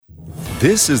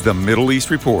This is the Middle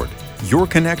East Report, your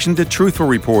connection to truthful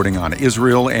reporting on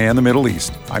Israel and the Middle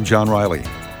East. I'm John Riley.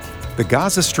 The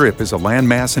Gaza Strip is a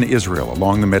landmass in Israel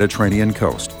along the Mediterranean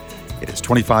coast. It is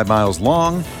 25 miles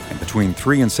long and between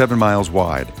 3 and 7 miles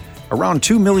wide. Around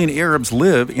 2 million Arabs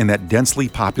live in that densely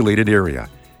populated area.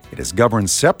 It is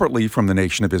governed separately from the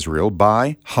nation of Israel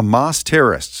by Hamas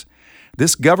terrorists.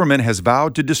 This government has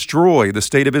vowed to destroy the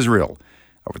state of Israel.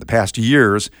 Over the past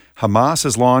years, Hamas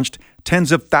has launched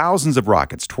tens of thousands of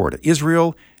rockets toward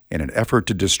Israel in an effort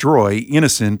to destroy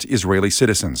innocent Israeli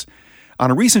citizens.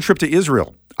 On a recent trip to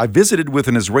Israel, I visited with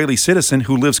an Israeli citizen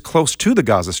who lives close to the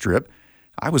Gaza Strip.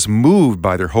 I was moved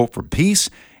by their hope for peace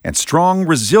and strong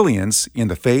resilience in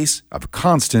the face of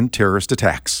constant terrorist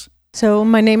attacks. So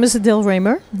my name is Adele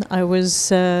Raymer. I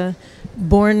was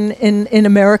born in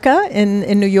America,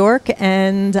 in New York,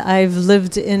 and I've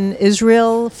lived in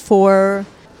Israel for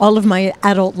all of my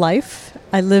adult life.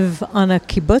 I live on a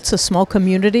kibbutz, a small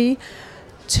community,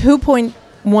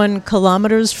 2.1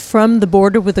 kilometers from the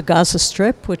border with the Gaza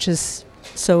Strip,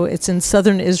 so it's in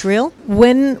southern Israel.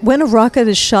 When a rocket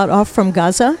is shot off from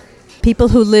Gaza, people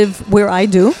who live where I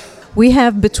do, we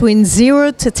have between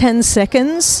 0 to 10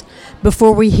 seconds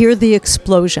before we hear the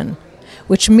explosion,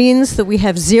 which means that we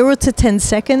have 0 to 10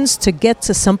 seconds to get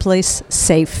to someplace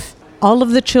safe. All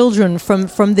of the children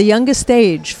from the youngest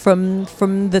age, from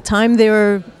the time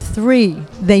they're 3,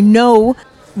 they know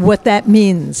what that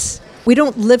means. We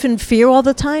don't live in fear all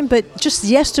the time, but just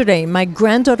yesterday, my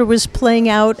granddaughter was playing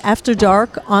out after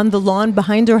dark on the lawn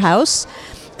behind her house,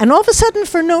 and all of a sudden,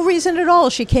 for no reason at all,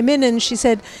 she came in and she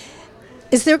said,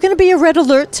 "Is there going to be a red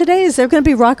alert today? Is there going to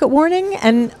be rocket warning?"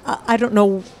 And I don't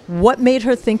know what made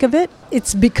her think of it.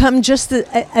 It's become just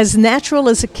as natural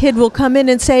as a kid will come in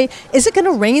and say, "Is it going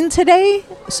to rain today?"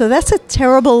 So that's a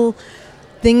terrible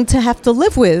thing to have to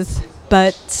live with,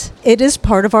 but it is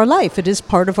part of our life. It is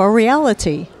part of our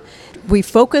reality. We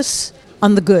focus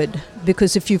on the good,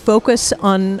 because if you focus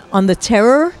on the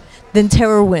terror, then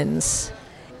terror wins.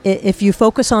 If you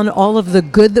focus on all of the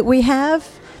good that we have,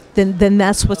 then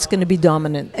that's what's going to be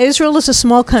dominant. Israel is a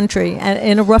small country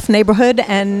in a rough neighborhood,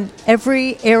 and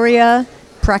every area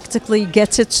practically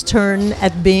gets its turn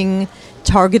at being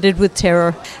targeted with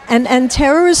terror. And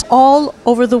terror is all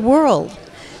over the world,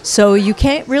 so you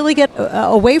can't really get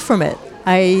away from it.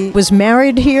 I was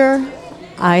married here.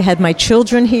 I had my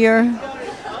children here.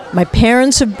 My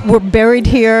parents were buried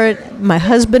here. My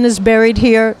husband is buried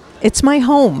here. It's my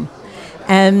home.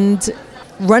 And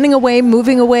running away,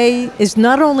 moving away is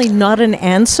not only not an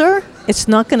answer, it's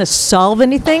not going to solve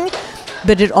anything,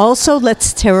 but it also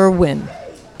lets terror win.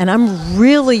 And I'm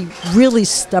really, really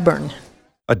stubborn.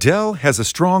 Adele has a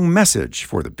strong message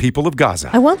for the people of Gaza.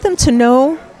 I want them to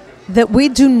know that we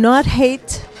do not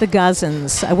hate the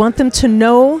Gazans. I want them to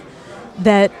know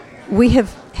that we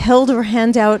have held our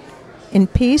hand out in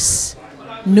peace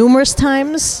numerous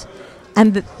times,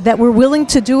 and that we're willing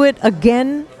to do it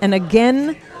again and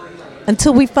again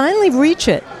until we finally reach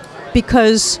it,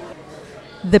 because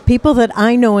the people that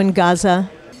I know in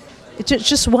Gaza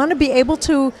just want to be able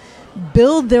to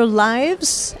build their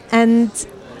lives and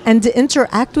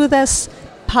interact with us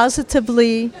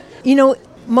positively. You know,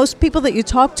 most people that you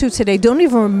talk to today don't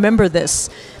even remember this,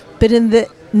 but in the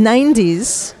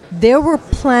 90s, there were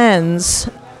plans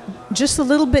just a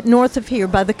little bit north of here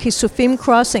by the Kisufim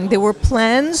crossing. There were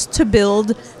plans to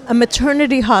build a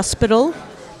maternity hospital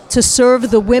to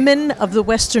serve the women of the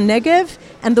Western Negev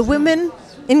and the women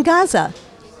in Gaza.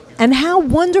 And how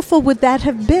wonderful would that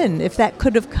have been if that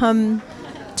could have come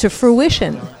to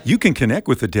fruition? You can connect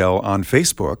with Adele on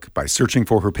Facebook by searching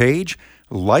for her page,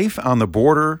 Life on the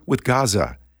Border with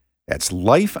Gaza. That's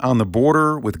Life on the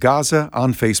Border with Gaza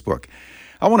on Facebook.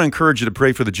 I want to encourage you to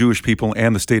pray for the Jewish people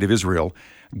and the state of Israel.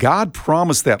 God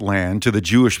promised that land to the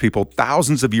Jewish people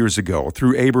thousands of years ago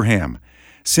through Abraham.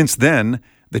 Since then,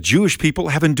 the Jewish people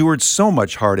have endured so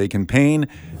much heartache and pain,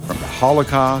 from the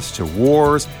Holocaust to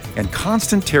wars and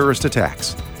constant terrorist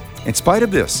attacks. In spite of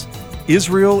this,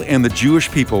 Israel and the Jewish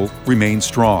people remain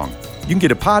strong. You can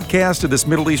get a podcast of this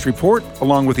Middle East Report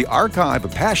along with the archive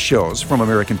of past shows from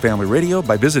American Family Radio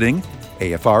by visiting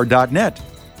afr.net.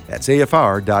 That's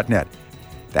afr.net.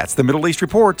 That's the Middle East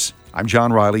Report. I'm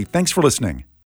John Riley. Thanks for listening.